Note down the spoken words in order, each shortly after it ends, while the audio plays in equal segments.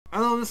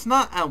it's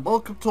Nutt, and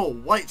welcome to a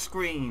white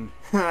screen.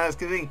 Just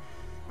kidding.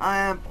 I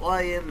am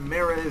playing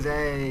Mirror's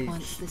Edge.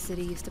 Once the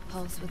city used to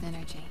pulse with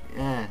energy.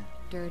 Yeah.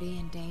 Dirty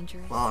and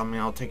dangerous. Well, I mean,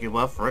 I'll take your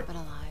word for it. But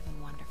alive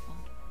and wonderful.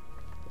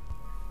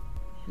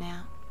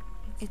 Now,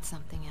 it's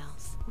something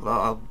else.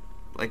 Well,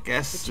 I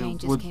guess The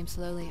changes it would... came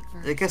slowly at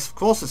first. I guess, of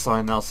course, it's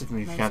something else if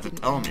you Most had to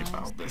didn't tell me realize.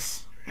 about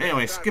this.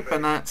 Anyway,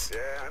 skipping that. Yeah,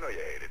 I know you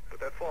hate it, but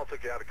that fall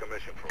took you out of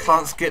commission for a Can't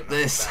while. skip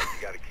this. Now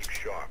you gotta keep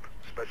sharp,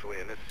 especially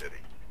in this city.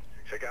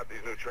 Check out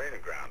these new training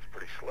grounds.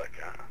 Pretty slick,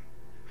 huh?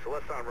 So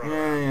let's not run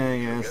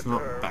around. Yeah, it's Get not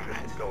there,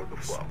 bad. just go with the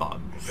flow,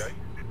 Bugs. okay?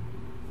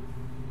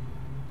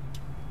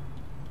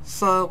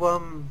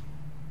 So,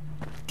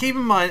 keep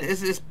in mind,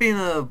 it's been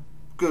a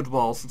good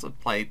while since I've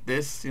played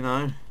this, you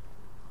know.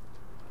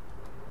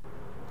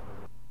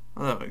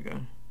 Oh, there we go.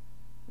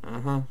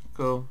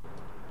 Cool.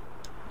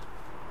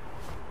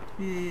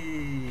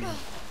 Yee.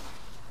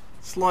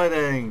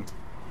 Sliding.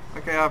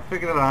 Okay, I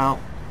figured it out.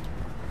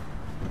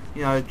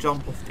 You know,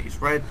 jump off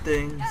these red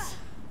things.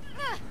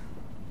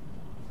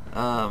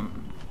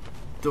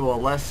 Do a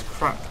less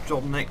crap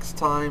job next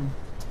time.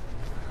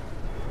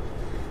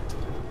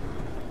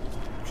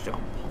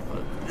 Jump off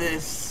of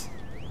this.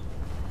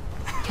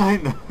 I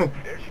know.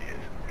 There she is.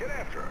 Get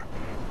after her.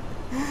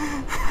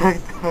 I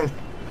know.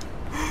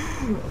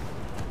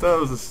 That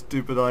was a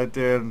stupid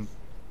idea, and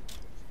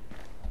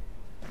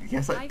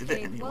yes, I did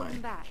it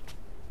anyway.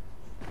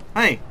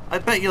 Hey, I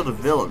bet you're the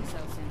villain.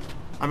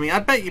 I mean, I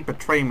bet you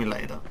betray me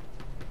later.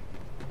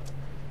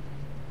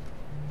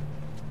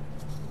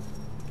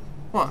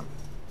 What?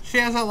 She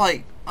has that,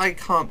 like, I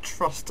can't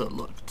trust her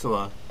look to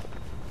her.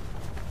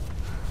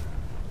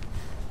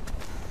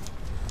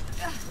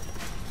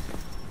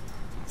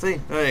 See?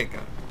 There you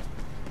go.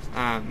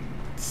 And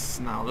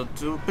now to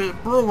do a bit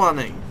of blue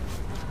running.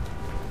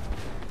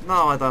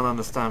 No, I don't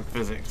understand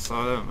physics, so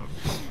I don't know.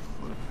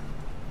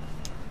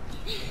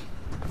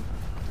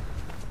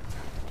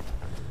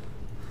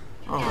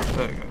 Oh,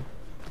 there we go.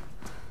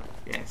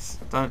 Yes.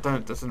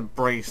 Don't just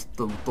embrace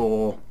the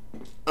door.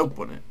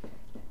 Open it.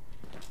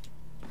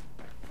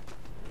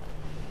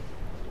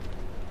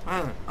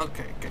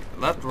 Okay.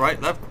 Left,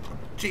 right, left.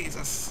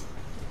 Jesus.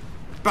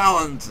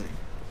 Balancing.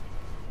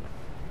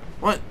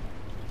 What?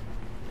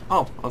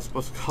 Oh, I was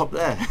supposed to go up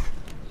there.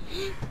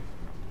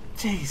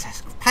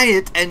 Jesus, pay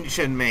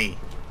attention, me.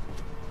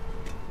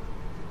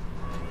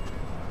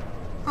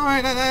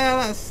 Alright,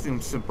 that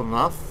seems simple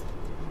enough.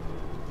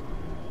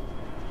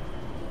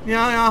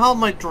 Yeah, I'll hold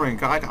my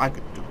drink. I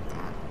could do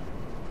that.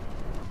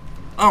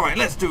 Alright,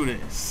 let's do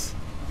this.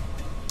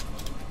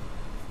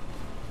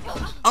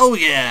 Oh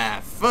yeah,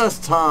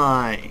 first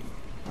time.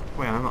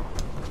 Wait, I'm not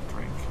holding my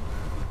drink.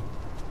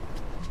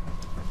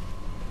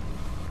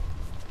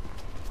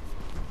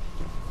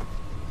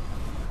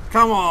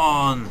 Come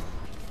on.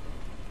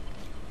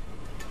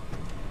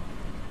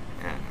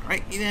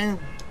 Right, you know.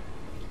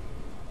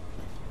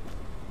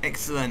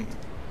 Excellent. Wait,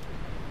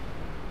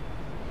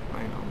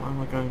 why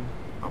am I going?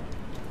 Oh,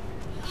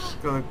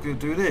 gotta go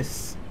do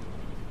this.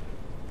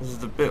 This is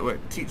the bit where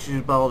it teaches you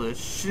about the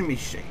shimmy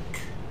shake.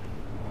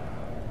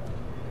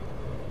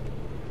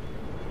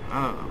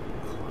 I don't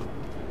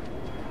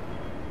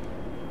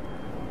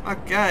know.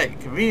 Okay,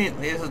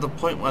 conveniently, this is the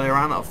point where they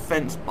ran out of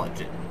fence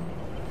budget,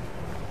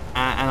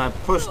 and I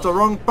pushed the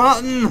wrong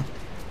button.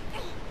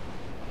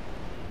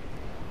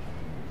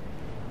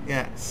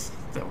 Yes,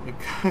 there we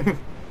go.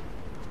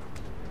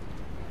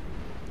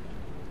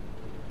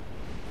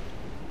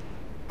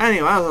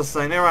 Anyway, as I was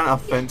saying, they ran out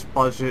of fence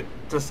budget,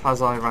 just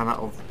as I ran out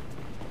of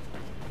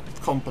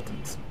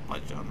competence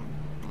budget. I don't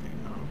really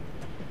know.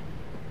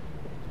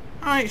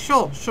 Alright,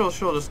 sure.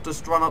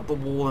 Just run up the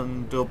wall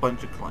and do a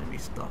bunch of climby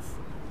stuff.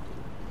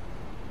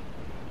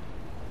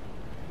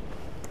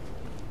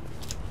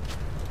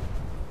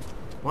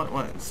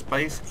 What?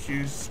 Space?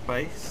 Q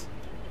space?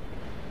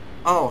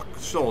 Oh,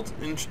 sure.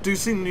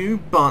 Introducing new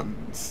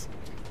buttons.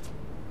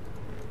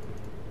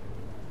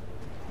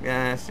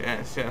 Yes.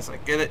 I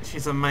get it.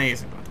 She's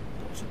amazing. I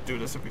should do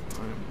this every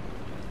time.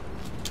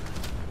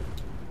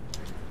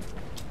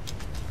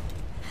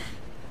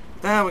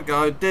 There we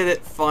go. Did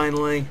it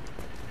finally.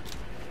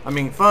 I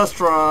mean, first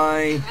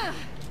try.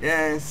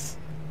 Yes.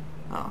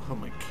 Oh, who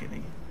am I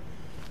kidding?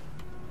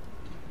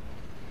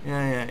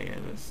 Yeah.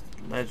 There's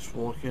ledge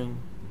walking.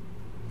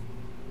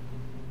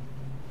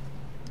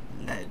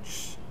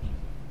 Ledge.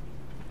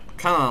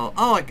 Kinda.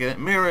 Oh, I get it.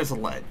 Mirror's a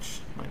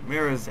ledge. Like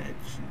Mirror's Edge.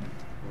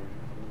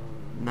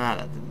 Nah,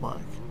 that didn't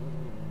work.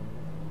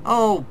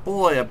 Oh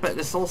boy, I bet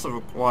this also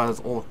requires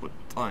awkward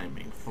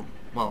timing.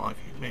 Well, okay,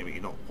 maybe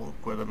not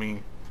awkward. I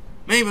mean,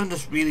 maybe I'm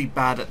just really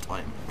bad at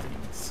timing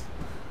things.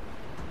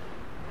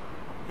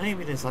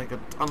 Maybe there's like a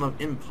ton of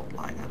input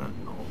lag I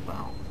don't know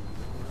about.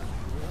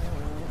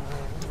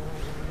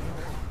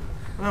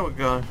 There we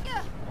go.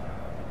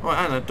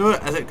 Right, Anna, do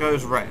it as it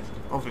goes red,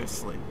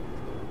 obviously.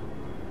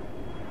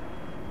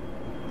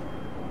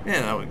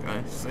 Yeah, there we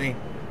go. See?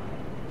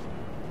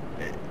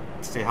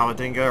 See how it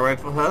didn't go red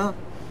for her?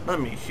 That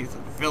means she's a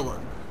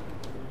villain.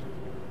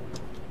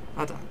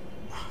 I don't know.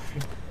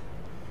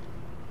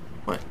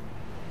 What?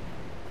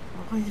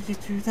 Why did you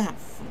do that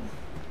for?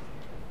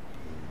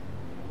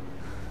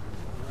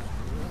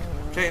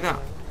 Okay, now.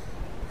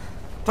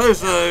 Too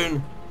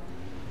soon!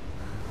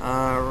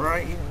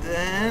 Alright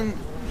then.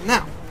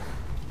 Now!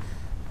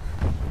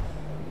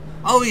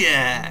 Oh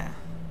yeah!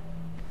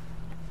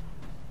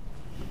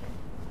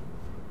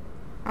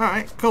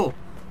 Alright, cool.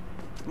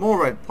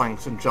 More red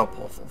planks and jump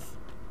off of.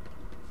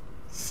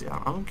 See,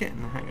 I'm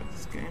getting the hang of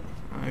this game.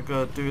 I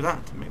gotta do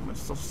that to make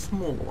myself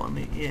small, I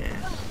mean,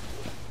 yeah.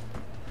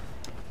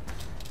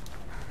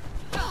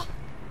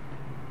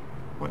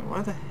 Wait,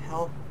 why the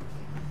hell?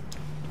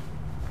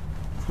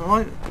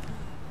 Why?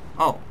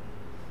 Oh.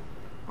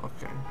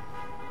 Okay.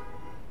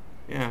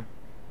 Yeah.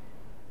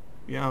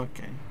 Yeah,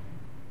 okay.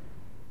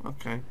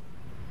 Okay.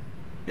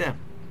 Yeah.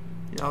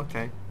 Yeah,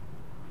 okay.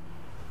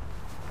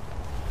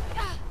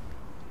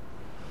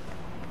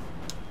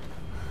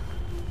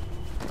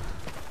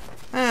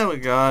 There we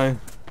go.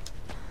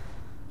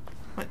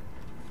 Wait.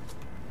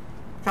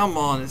 Come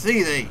on, it's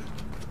easy.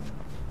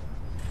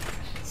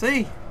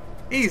 See?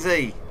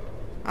 Easy.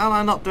 How did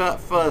I not do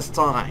that first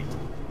time?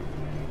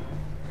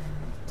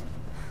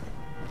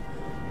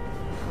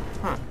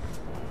 Huh.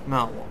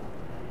 Now what?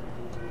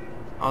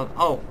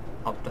 Oh,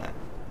 up there.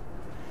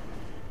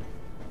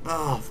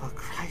 Oh, for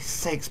Christ's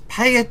sakes,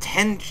 pay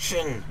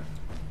attention!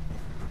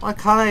 Why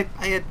can't I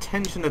pay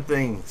attention to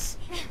things?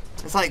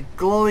 It's like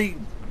glowy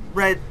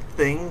red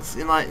things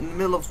in like the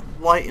middle of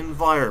white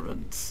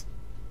environments.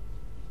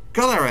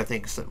 God,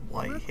 everything said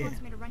white here.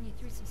 Wants me to run you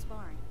through some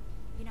sparring.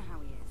 You know how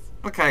he is.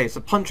 Okay,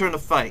 so punch her in the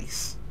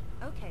face.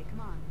 Okay,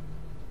 come on.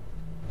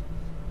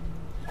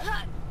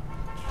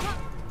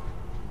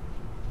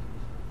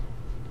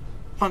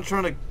 Punch her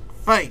in the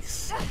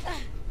face.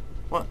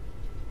 What?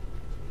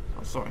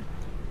 Oh, sorry.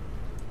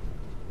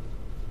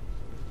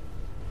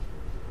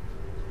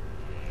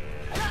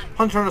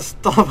 Punch her in the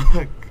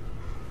stomach.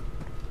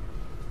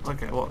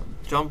 Okay, what?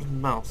 Jump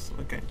mouse.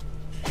 Okay.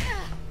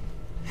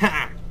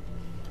 Ha!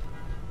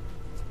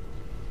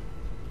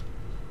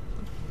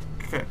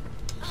 Okay.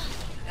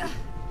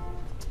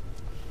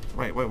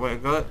 Wait, I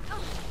got it.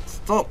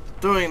 Stop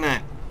doing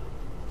that.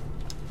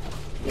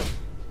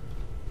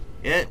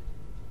 Yeah.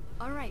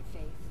 All right,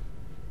 Faith.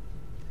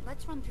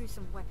 Let's run through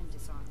some weapon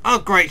disarm. Oh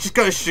great, she's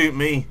gonna shoot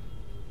me.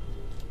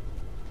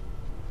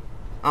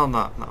 Oh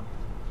no.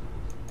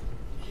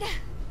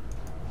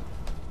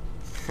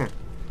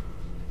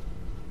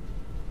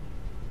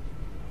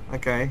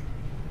 Okay.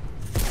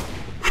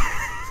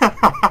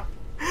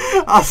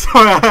 I'm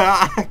sorry,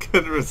 I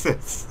couldn't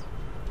resist.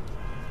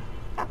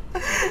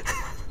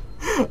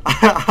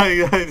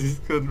 I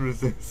just couldn't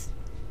resist.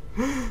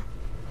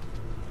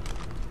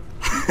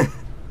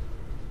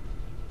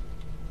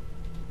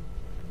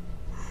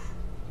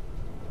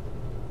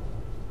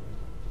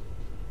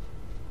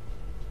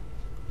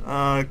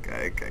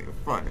 Okay,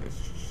 fine, let's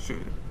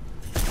shoot it.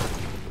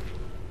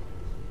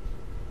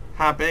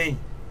 Happy?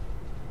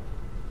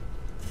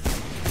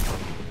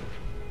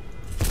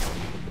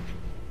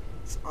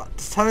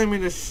 It's telling me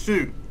to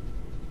shoot.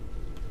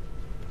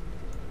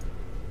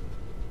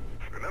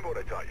 Remember what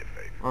I taught you,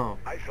 Faith. Oh.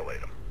 Isolate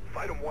them.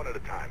 Fight them one at a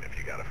time if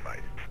you gotta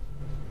fight.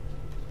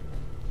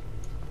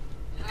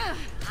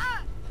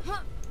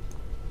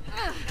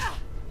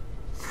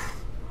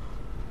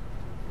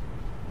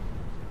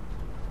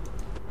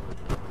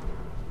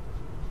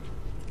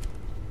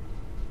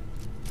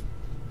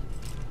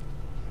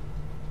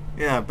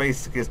 Yeah,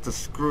 basically it's the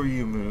screw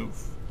you move.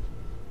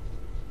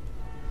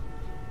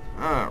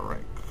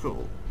 Alright,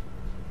 cool.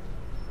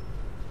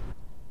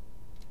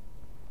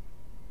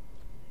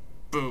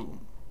 Boom.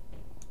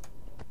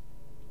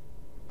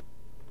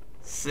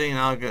 See,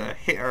 now I'm gonna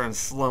hit her in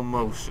slow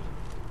motion.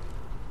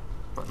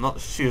 But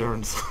not shoot her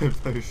in slow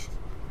motion.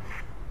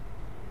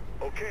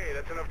 Okay,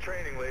 that's enough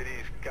training,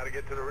 ladies. Gotta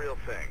get to the real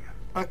thing.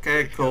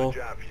 Okay, Faith's cool. got a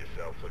job for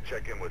yourself, so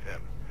check in with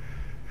him.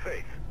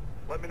 Faith,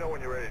 let me know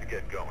when you're ready to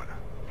get going.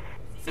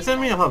 Does that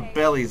mean her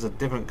belly's a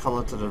different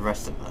colour to the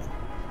rest of her?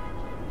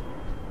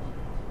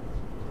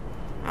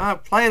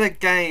 Play the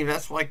game,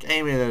 that's what I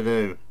came here to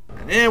do.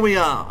 And here we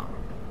are.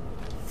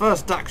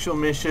 First actual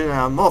mission, and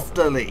I'm off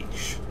the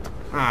leash.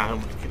 Who am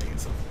I kidding?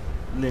 It's a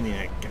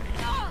linear game.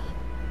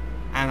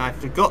 And I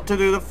forgot to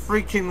do the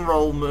freaking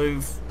roll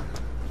move.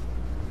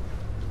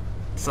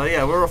 So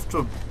yeah, we're off to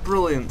a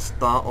brilliant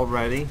start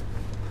already.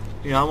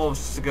 Yeah, I'm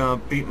obviously going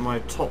to beat my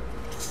top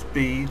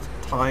speed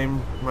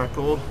time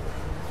record.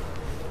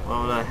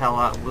 Whatever the hell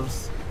that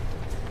was.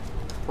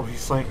 Probably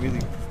something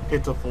really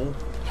pitiful.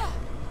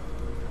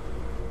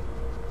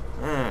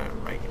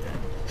 Alright then.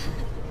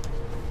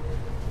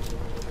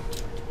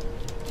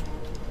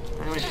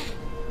 Damn it.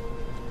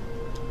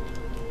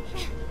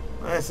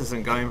 Well, this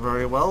isn't going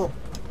very well.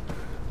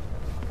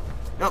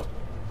 Yep.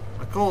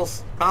 Of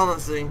course,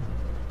 balancing.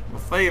 My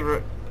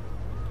favourite.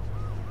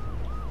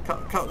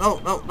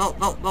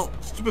 No.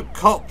 Stupid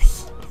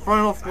cops.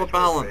 Throwing off my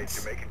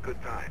balance. You're making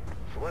good time.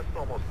 Celeste's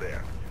almost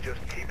there. Just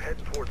keep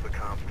heading towards the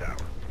comms tower.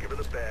 Give her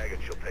the bag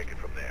and she'll take it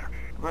from there.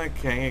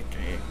 Okay.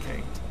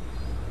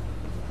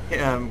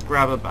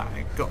 Grab a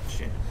bag.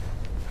 Gotcha.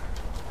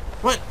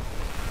 What?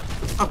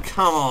 Oh,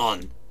 come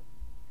on.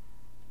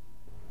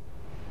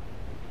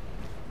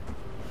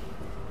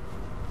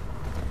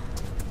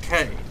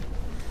 Okay.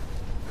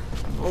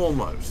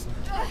 Almost.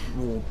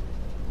 We'll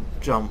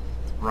jump,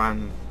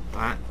 ran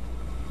that.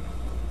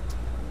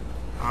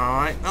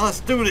 Alright, now let's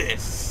do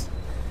this.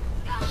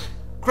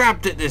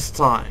 Grabbed it this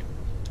time.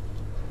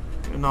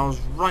 And I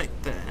was right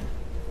there.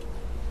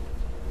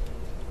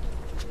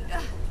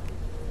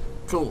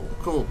 Cool,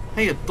 cool.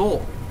 Hey, a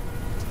door.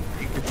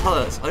 You can tell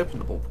that it's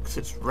openable because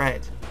it's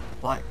red.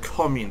 Like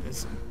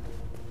communism.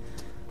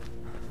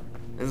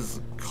 This is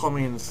a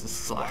communist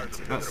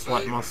society. That's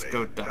why it must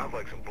go down. Sounds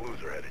like some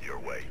blues are headed your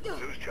way.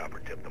 News chopper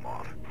tipped them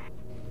off.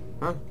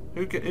 Huh?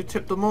 Who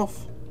tipped them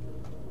off?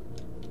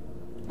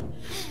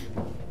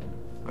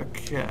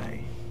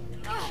 Okay.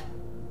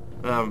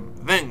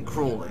 Vent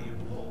crawling.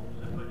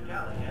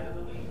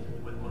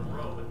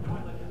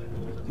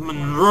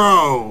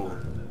 Monroe!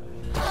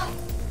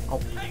 Oh,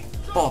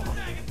 bother.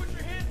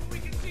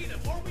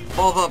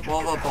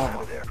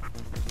 Bother.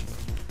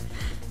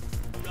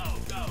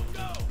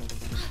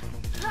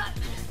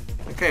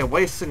 Okay,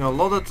 wasting a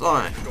lot of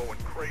time. Going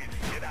crazy.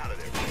 Get out of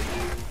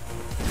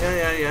there.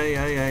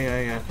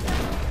 Yeah.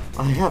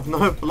 I have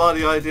no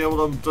bloody idea what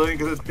I'm doing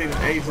because it's been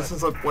ages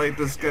since I played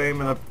this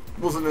game and I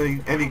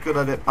wasn't any good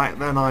at it back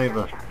then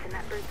either.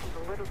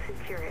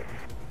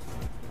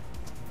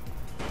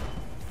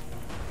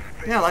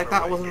 Yeah, like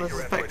that wasn't as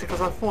effective as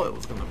I thought it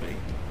was going to be.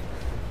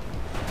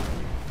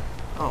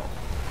 Oh.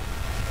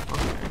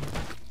 Okay.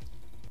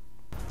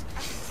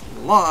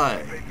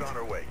 Slide. Faith's on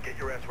her way. Get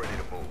your ass ready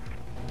to move.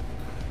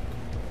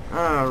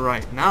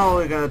 Alright, now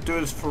we're going to do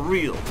this for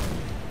real.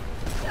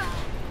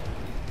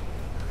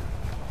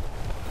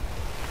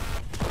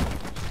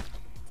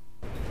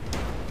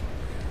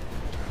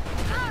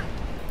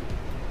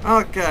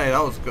 Okay,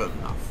 that was good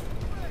enough.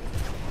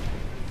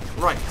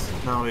 Right,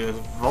 now we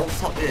just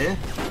vault up here.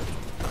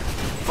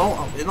 Vault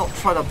up here, not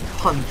try to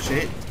punch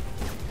it.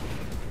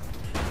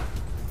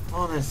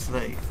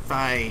 Honestly,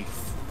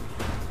 faith.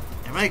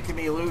 You're making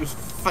me lose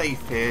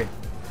faith here.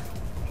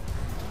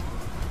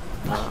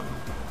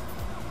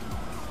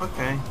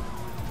 Okay.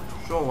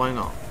 Sure, why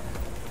not?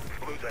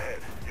 Blue's ahead.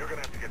 You're gonna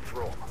have to get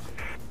through them.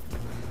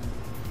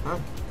 Huh?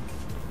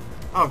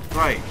 Oh,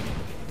 great.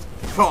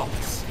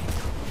 Cops.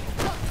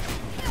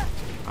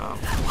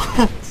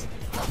 What?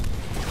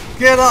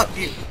 Get up,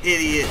 you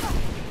idiot!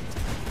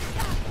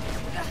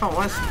 Oh,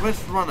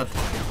 let's run it.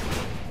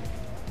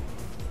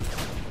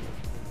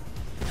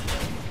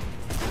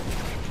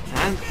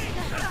 And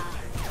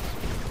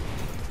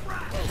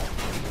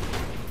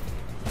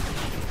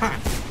ha.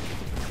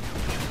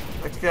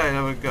 Okay,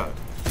 there we go.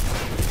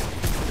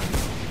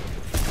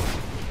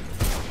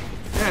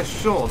 Yeah,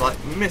 sure, like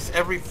miss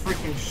every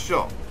freaking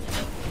shot.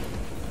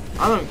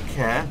 I don't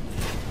care.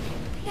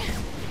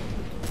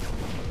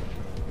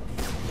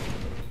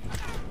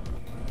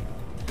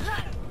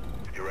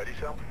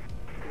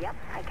 Yep,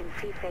 I can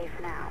see Faith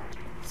now.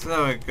 So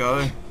there we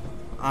go.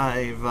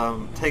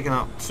 I've taken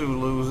out 2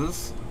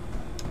 losers.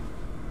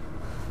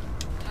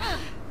 And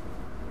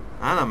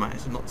I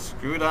managed to not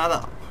screw that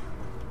up.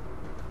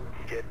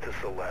 Get to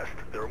Celeste.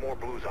 There are more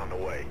blues on the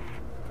way.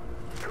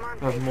 Come on,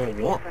 There's Faith, more take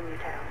me what? from you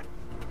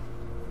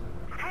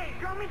two. Hey,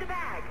 throw me the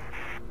bag!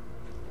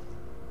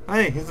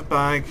 Hey, here's a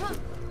bag.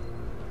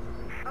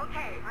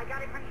 Okay, I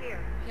got it from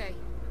here. Okay,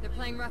 they're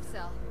playing rough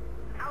cell.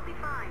 I'll be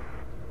fine.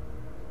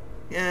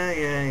 Yeah,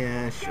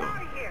 Get sure.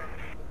 out of here!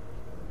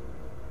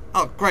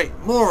 Oh, great,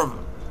 more of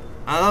them.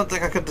 I don't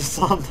think I could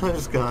disarm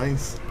those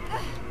guys.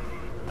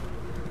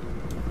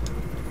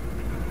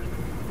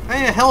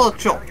 Hey, a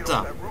helicopter.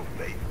 That roof,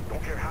 Faith.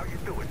 Don't care how you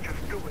do it,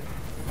 just do it.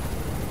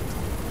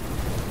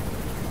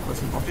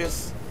 Wasn't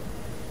obvious.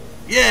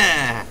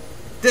 Yeah!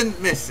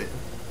 Didn't miss it.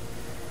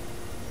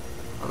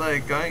 Well, there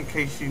you go, in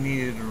case you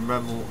needed to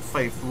remember what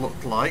Faith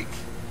looked like.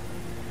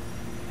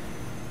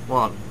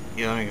 Well,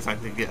 you don't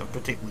exactly get a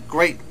particularly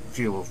great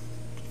view of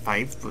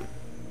Faith, but...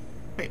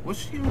 Wait, was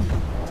she...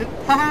 Her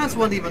hands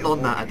weren't even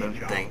on that, I don't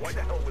think. Why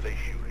the hell were they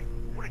shooting?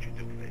 What did you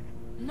do, Faith?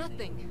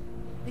 Nothing.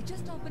 They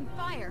just opened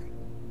fire.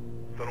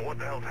 Don't know what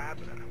the hell's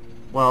happening.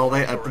 Well,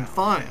 they opened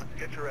fire.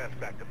 Get your ass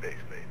back to base,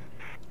 Faith.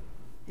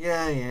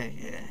 Yeah.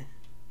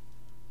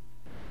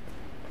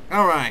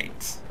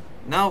 Alright.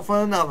 Now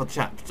for another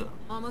chapter.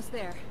 Almost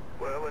there.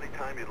 Well,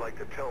 anytime you'd like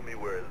to tell me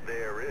where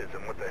there is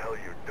and what the hell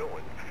you're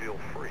doing, feel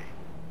free.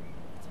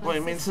 What,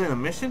 you mean it's in a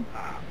mission?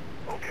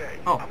 Okay.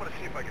 Oh. I'm gonna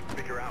see if I can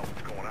figure out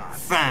what's going on.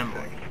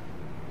 Family.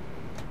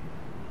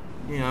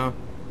 You know,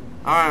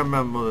 I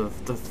remember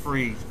the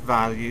 3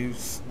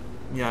 values.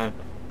 You know,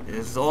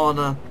 it's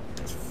honor,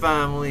 it's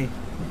family,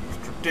 it's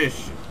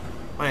tradition.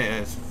 Wait,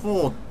 there's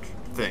 4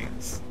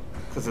 things.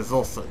 Because there's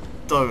also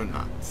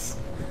donuts.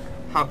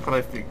 How could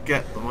I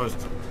forget the most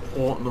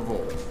important of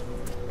all?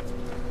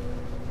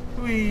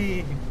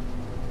 Whee!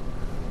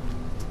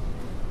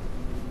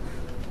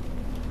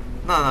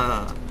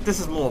 No. This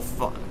is more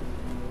fun.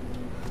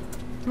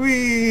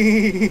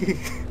 Whee!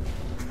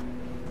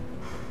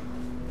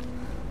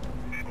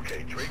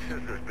 Okay, Drake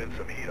says there's been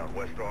some heat on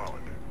West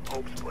Arlen.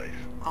 Hope's place.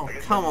 Oh, I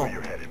guess come that's where on.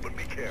 you're headed, but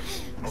be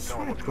careful. I'll Let's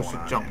tell him what's push going a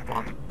on jump there.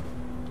 button.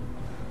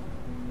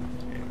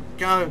 Here we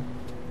go.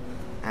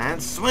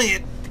 And swing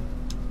it.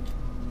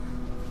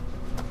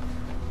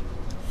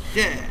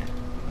 Yeah.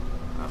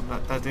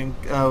 Oh, that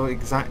didn't go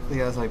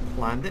exactly as I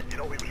planned it. You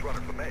know he was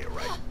running for mayor,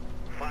 right?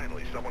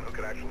 Finally, someone who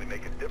could actually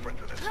make a difference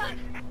in this place.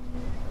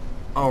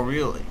 Oh,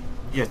 really?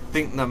 You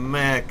think the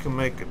mayor can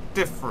make a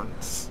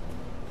difference?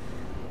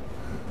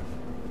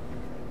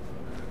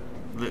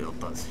 Little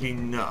does he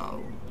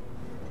know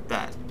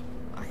that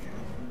I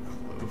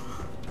can't clue.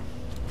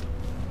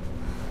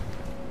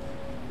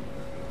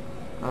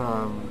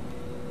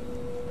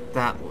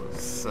 That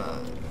was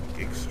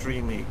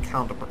extremely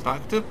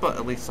counterproductive, but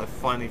at least I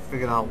finally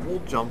figured out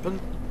wall jumping.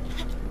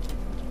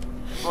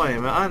 Wait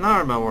a minute, I now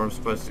remember where I'm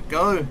supposed to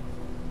go.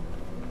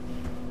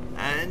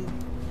 And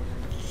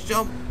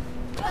jump.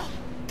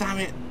 Damn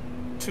it,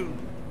 too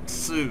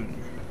soon.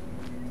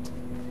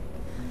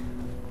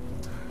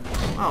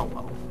 Oh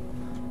well.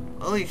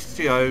 At least,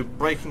 you know,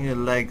 breaking your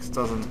legs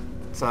doesn't,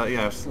 you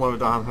know, slow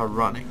down her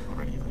running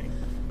or anything.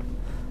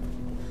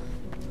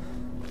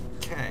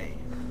 Okay.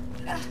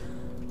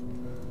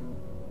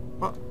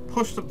 What?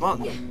 Push the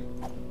button.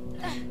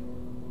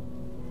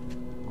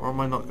 Or am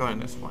I not going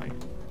this way?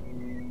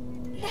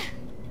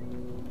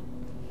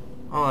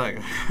 Oh, there you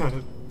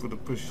go. Gotta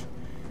push.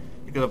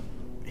 You gotta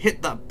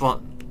hit that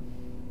button.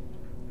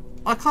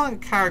 Why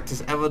can't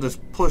characters ever just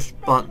push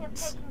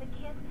buttons? Taking the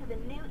kids to the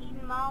New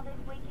Eden Mall this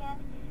weekend,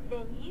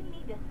 then you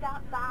need to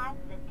stop by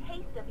the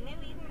Taste of New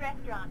Eden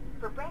restaurant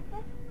for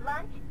breakfast,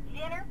 lunch,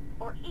 dinner,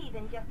 or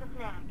even just a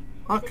snack.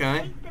 Okay.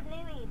 The Taste of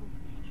New Eden.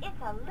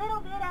 It's a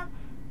little bit of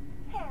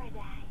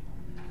paradise.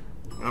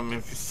 I mean,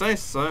 if you say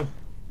so.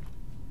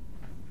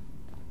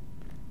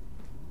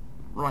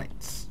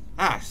 Right.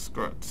 Ah,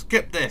 screw it.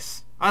 Skip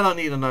this. I don't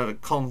need to know the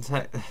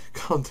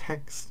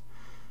context.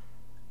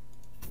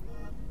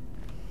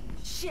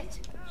 Shit!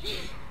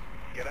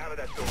 Get out of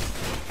that door.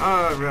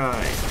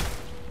 Alright.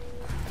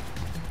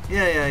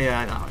 Yeah,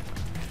 I know.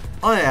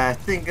 Oh yeah, I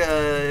think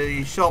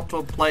you show up to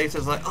a place,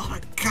 it's like, oh my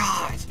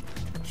god!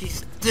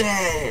 He's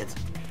dead!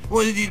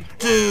 What did you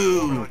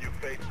do? On your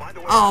face. Find a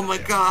way Oh out of my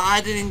there. god,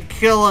 I didn't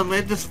kill him,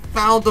 I just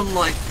found him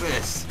like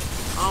this!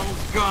 Oh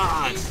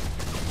god!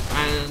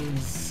 And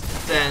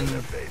then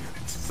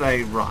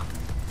say run.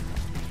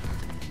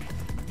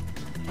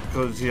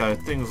 Because, you know,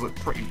 things look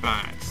pretty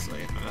bad, so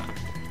you know that.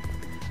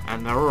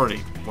 And they're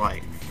already,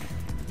 like,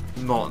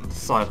 not on the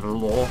side of the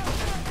law.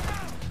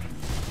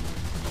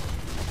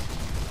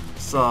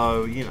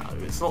 So, you know,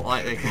 it's not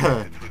like they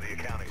can Through the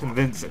accounting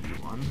convince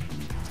anyone.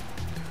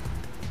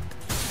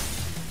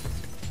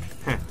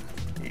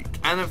 You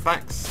can, in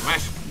fact,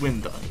 smash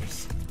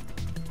windows.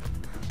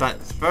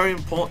 That's very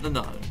important to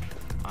know,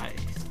 I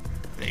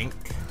think.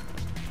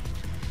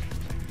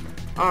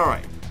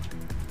 Alright.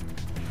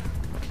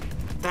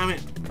 Damn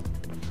it.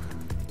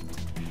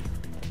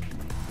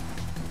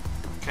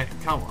 Okay,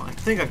 come on. I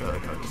think I gotta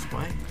go this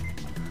way.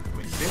 Let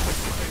me see if I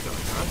can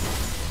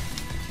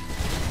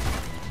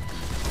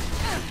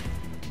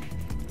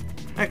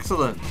go.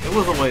 Excellent. It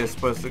was the way it's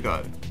supposed to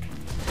go.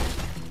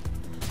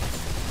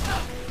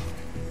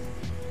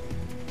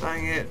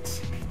 Dang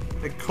it.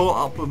 They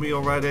caught up with me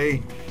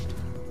already.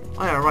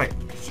 Oh yeah, right.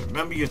 So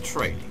remember your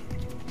training.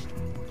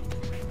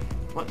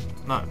 What?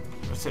 No.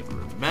 I said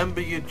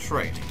remember your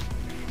training.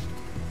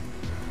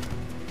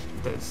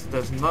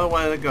 There's no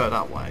way to go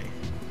that way.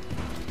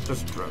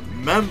 Just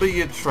remember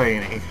your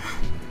training.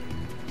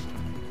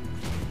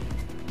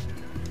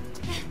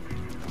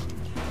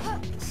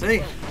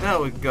 See? There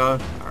we go.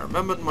 I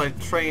remembered my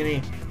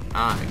training and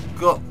I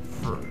got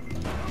through.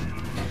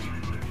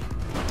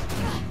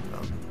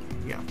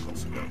 Yeah, of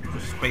course I got the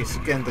space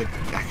again to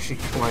actually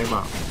climb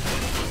up.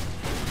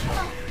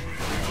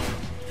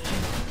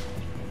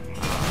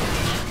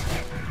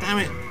 Damn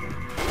it.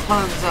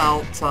 Turns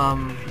out,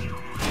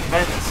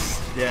 vents,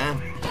 yeah,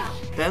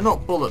 they're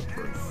not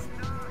bulletproof.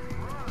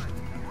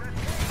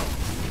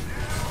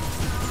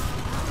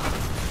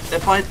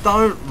 If I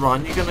don't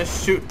run, you're gonna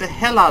shoot the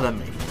hell out of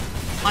me.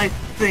 I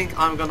think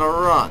I'm gonna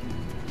run.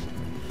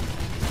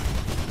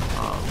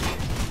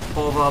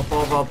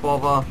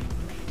 Bother.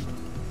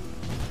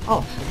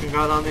 Oh, I can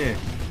go down here.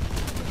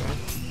 Okay.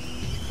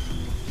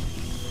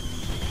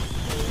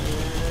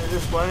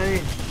 This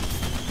way.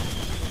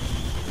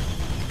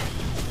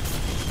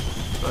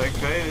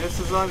 Okay, this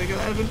is only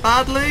gonna end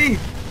badly.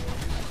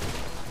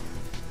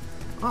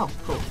 Oh,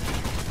 cool.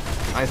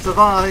 I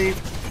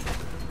survived.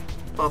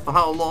 But for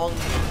how long?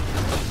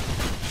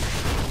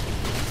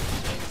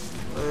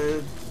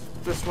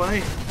 This way?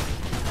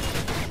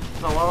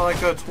 No, why would I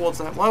go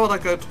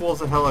towards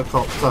the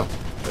helicopter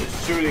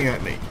that's shooting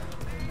at me?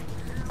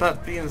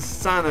 That'd be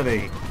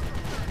insanity.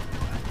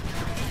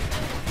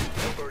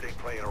 No bird ain't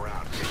playing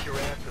around. Get your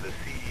ass to the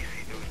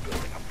CEC news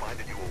building. I'm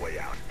finding you a way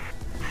out.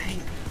 I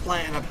ain't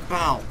playing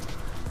about.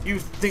 You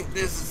think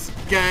this is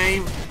a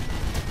game?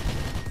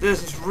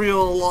 This is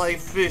real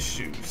life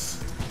issues.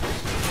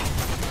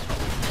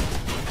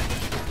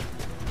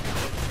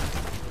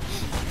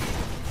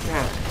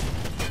 Yeah.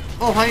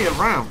 Oh, hey, a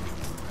ramp.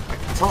 I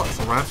can tell it's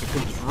a ramp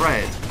because it's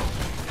red.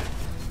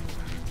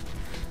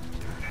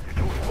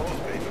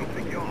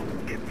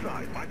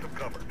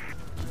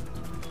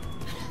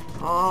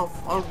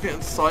 I'll get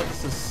inside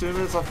this as soon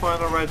as I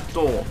find a red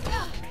door.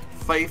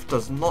 Faith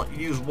does not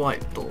use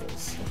white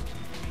doors.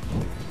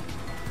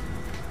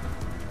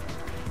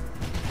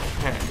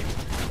 Okay.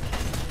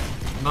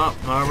 No,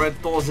 no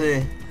red doors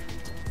here.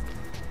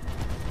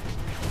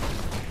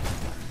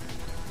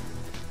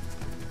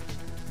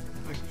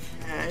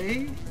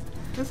 Okay.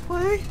 This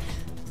way?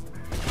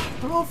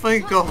 Oh,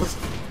 thank God.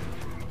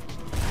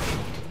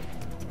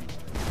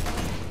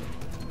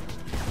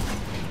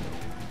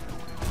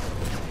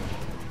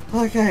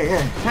 Okay,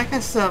 yeah. I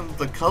guess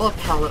the colour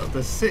palette of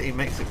the city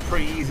makes it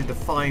pretty easy to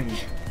find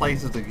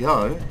places to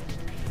go.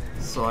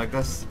 So I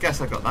guess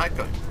I got that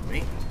going for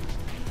me.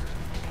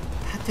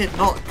 That did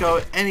not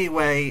go any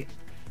way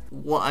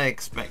what I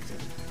expected.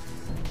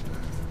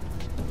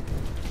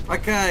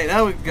 Okay,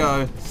 there we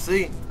go.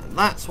 See,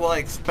 that's what I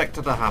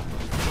expected to happen.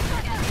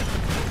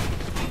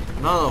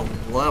 No,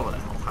 whatever the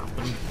hell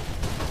happened.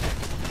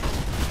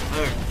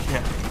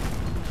 Okay.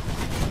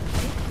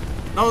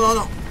 No, no,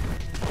 no.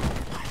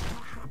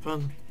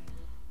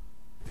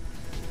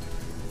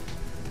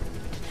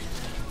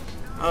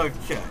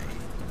 Okay.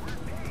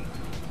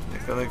 I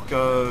gotta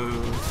go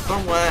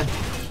somewhere.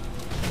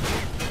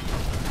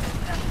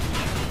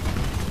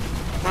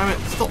 Damn it,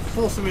 stop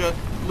forcing me to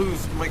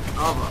lose my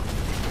cover.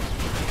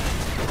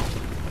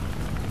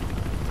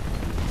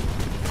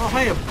 Oh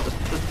hey,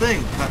 the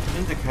thing that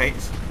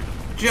indicates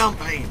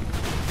jumping.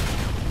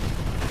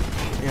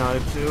 You know,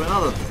 to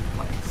another big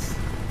place.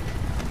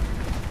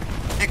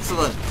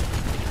 Excellent.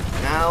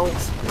 Now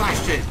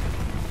smash it!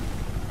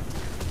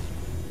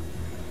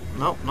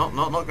 Nope, not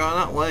going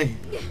that way.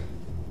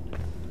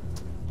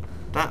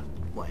 That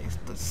way's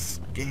the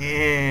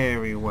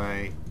scary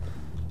way.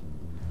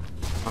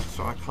 Oh,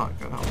 sorry, I can't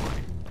go that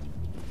way.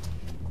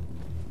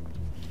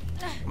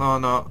 No,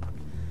 no.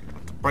 I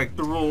have to break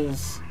the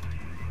rules.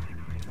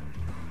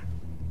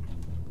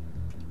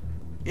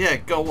 Yeah,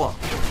 go up.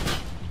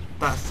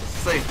 That's the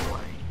safe way.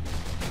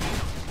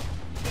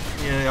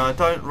 Yeah, I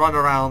don't run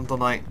around on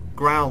like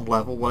ground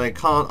level where they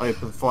can't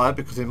open fire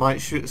because they might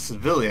shoot a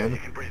civilian. You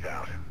can breathe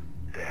out.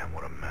 Damn,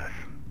 what a mess.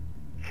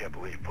 Can't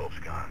believe Pope's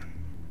gone.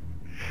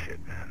 Shit,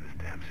 man, this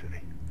damn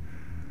city.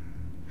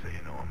 So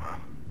you know him, huh?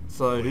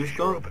 So who's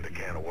Sure gone? opened a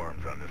can of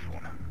worms on this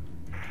one.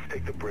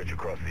 Take the bridge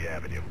across the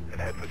avenue and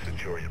head for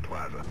Centurion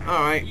Plaza.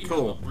 Alright, We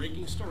cool. have a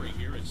breaking story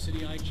here at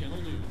City Eye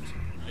Channel News.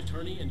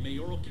 Attorney and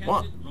mayoral candidate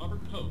What?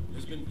 Robert Pope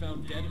has been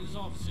found dead in his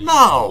office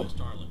No! in West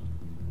Harlem.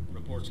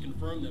 Reports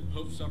confirm that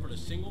Pope suffered a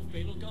single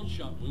fatal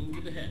gunshot wound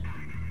to the head.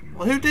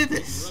 Well, who did More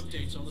this?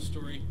 updates on the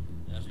story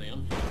as they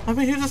unfold. I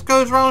mean, who just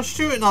goes around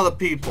shooting other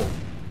people?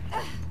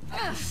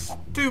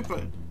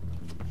 Stupid.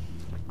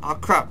 Oh,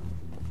 crap.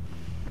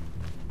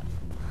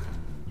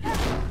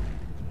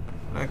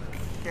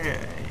 Okay.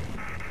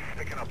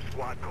 Picking up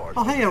squad cars.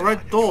 Oh, hey, a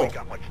red door. Ain't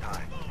got much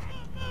time.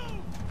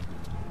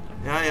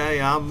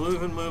 Yeah, I'm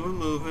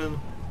moving.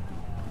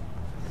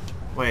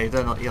 Wait,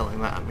 they're not yelling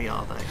that at me,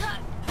 are they?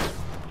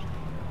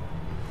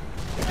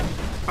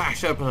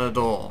 Bash open the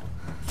door.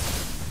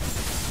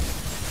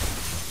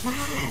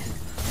 Man,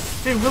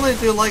 they really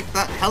do like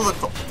that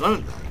helicopter,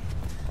 don't they?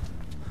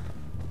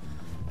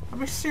 I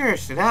mean,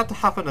 seriously, they had to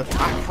have an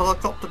attack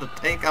helicopter to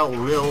take out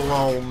little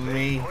old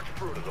me. Push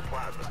through to the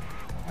plaza.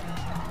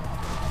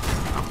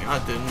 I mean, I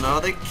didn't know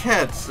they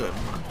cared so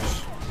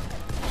much.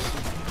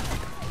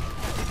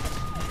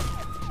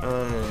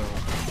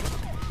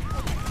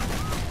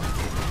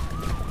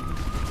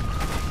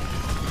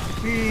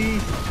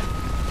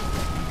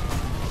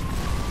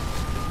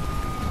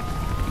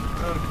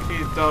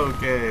 Okie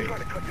dokie. Trying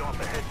to cut you off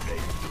the head, Dave.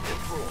 Get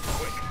through them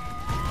quick.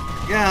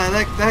 Yeah,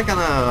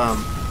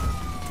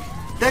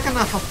 they're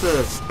gonna have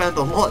to spend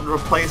a lot in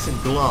replacing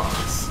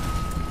glass.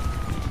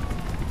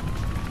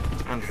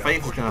 And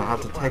Faith is gonna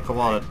have to take a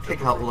while to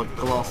pick out all the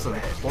glass and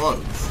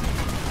clothes.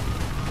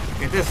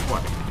 Okay, this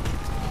way.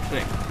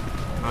 Think.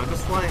 No,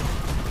 this way.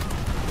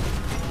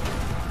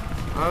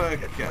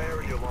 Get Okay.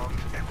 fire in your lungs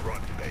and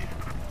run, Dave.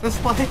 This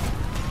way?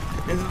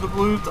 Into the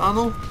blue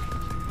tunnel?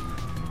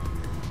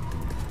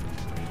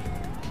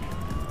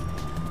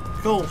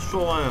 Cool,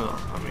 sure why not?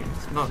 I mean,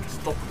 it's not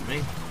stopping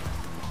me.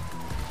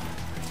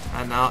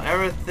 And now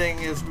everything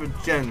is You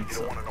magenta.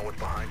 don't want to know what's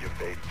behind your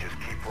face. Just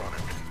keep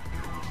running.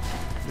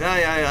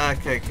 Yeah,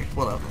 okay,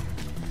 whatever.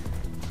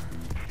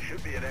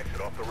 Should be an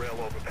exit off the rail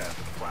overpass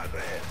in the plaza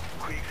ahead.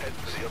 Creek heads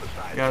to the other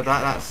side. Yeah,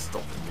 that's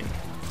stopping me.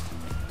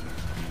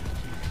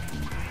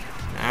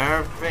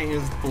 Everything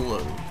is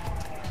blue.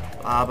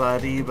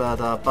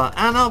 Ba-ba-dee-ba-da-ba.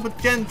 And now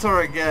magenta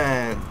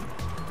again.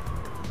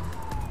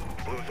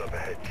 Blue's up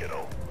ahead,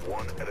 kiddo.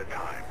 One at a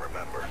time,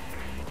 remember.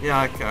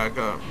 Yeah, okay, I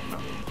go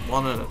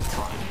one at a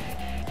time.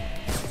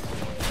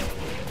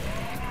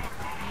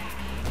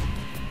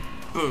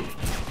 Boom.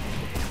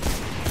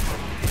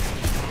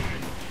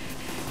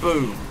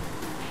 Boom.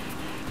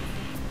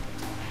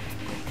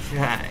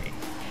 Okay.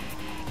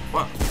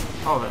 What?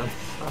 Oh,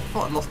 I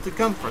thought I lost the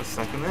gun for a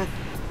second there.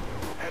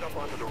 Head up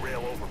onto the rail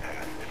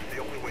overpass. It's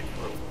the only way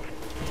through.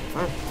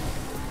 Huh?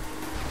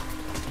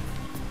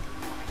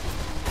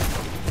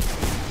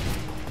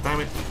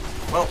 Damn it.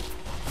 Well,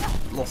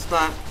 lost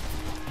that.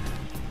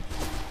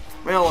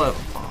 Rail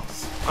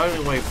overpass.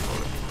 Only way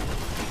through.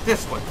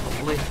 This way,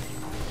 probably.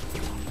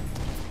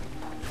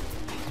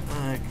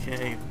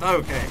 Okay,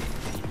 okay.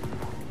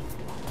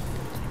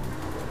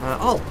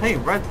 Oh, hey,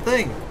 red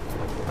thing.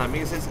 That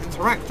means it's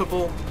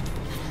interactable.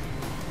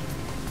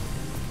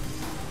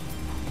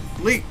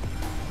 Leap.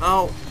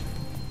 Oh,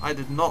 I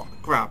did not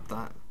grab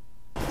that.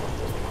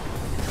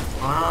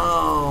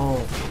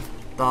 Oh,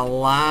 the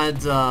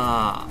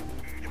ladder.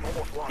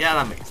 Yeah,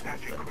 that makes more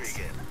sense.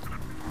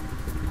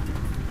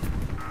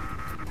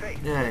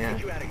 Yeah, yeah.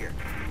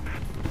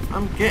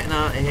 I'm getting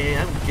out of here.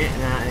 I'm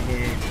getting out of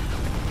here.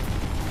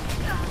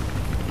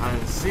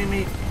 And see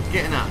me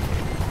getting out of here.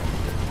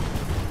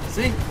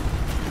 See?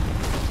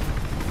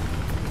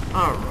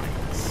 Alright.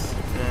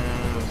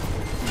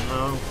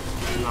 No.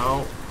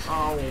 No.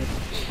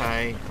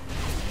 Okay.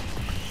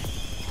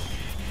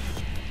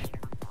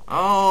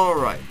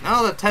 Alright.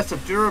 Now the test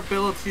of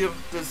durability of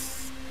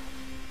this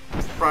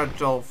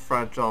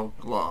fragile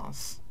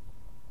glass.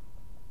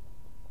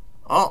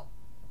 Oh.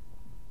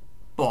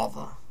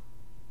 Bother.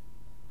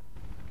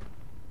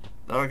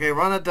 Okay,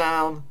 run it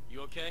down.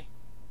 You okay?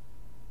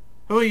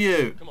 Who are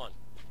you? Come on.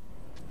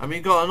 I mean,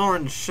 you got an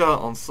orange shirt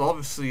on, so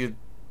obviously you're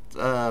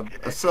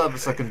a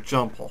service I can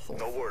jump off of.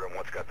 No word on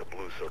what's got the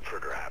blue so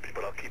trigger happy,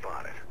 but I'll keep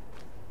on it.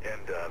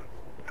 And,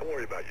 don't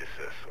worry about your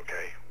sis,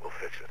 okay? We'll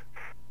fix it.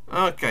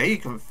 Okay, you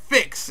can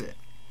fix it.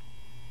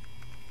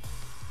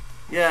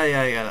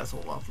 Yeah, that's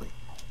all lovely.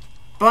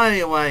 But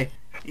anyway,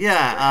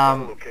 yeah,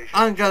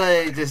 I'm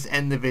gonna just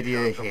end the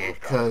video here,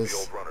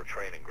 because...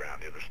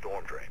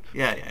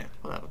 Yeah,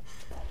 whatever.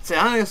 So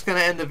I'm just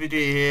gonna end the video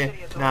here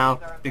now,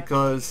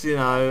 because, you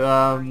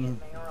know,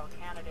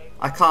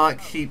 I can't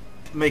keep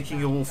making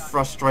you all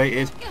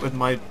frustrated with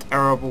my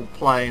terrible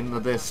playing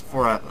of this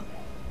forever.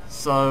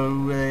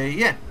 So,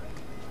 yeah.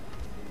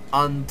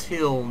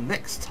 Until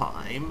next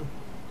time,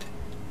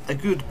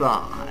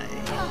 goodbye.